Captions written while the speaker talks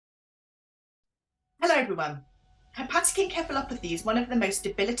Hello everyone. Hepatic encephalopathy is one of the most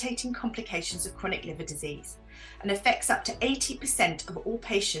debilitating complications of chronic liver disease and affects up to 80% of all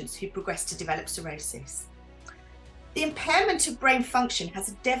patients who progress to develop cirrhosis. The impairment of brain function has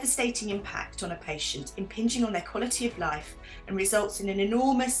a devastating impact on a patient, impinging on their quality of life and results in an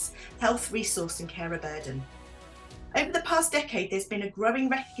enormous health resource and carer burden. Over the past decade, there's been a growing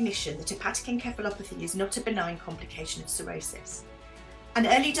recognition that hepatic encephalopathy is not a benign complication of cirrhosis. An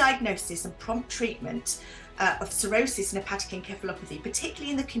early diagnosis and prompt treatment of cirrhosis and hepatic encephalopathy,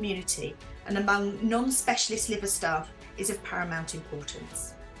 particularly in the community and among non-specialist liver staff, is of paramount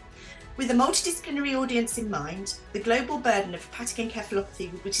importance. With a multidisciplinary audience in mind, the global burden of hepatic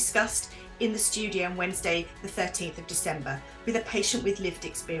encephalopathy will be discussed in the studio on Wednesday, the 13th of December, with a patient with lived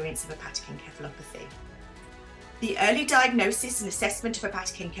experience of hepatic encephalopathy. The early diagnosis and assessment of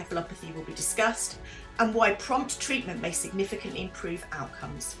hepatic encephalopathy will be discussed, and why prompt treatment may significantly improve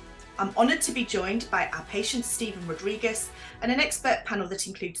outcomes. I'm honoured to be joined by our patient Stephen Rodrigues and an expert panel that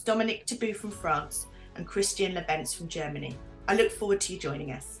includes Dominique Thabut from France and Christian Labenz from Germany. I look forward to you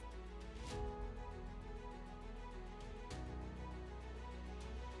joining us.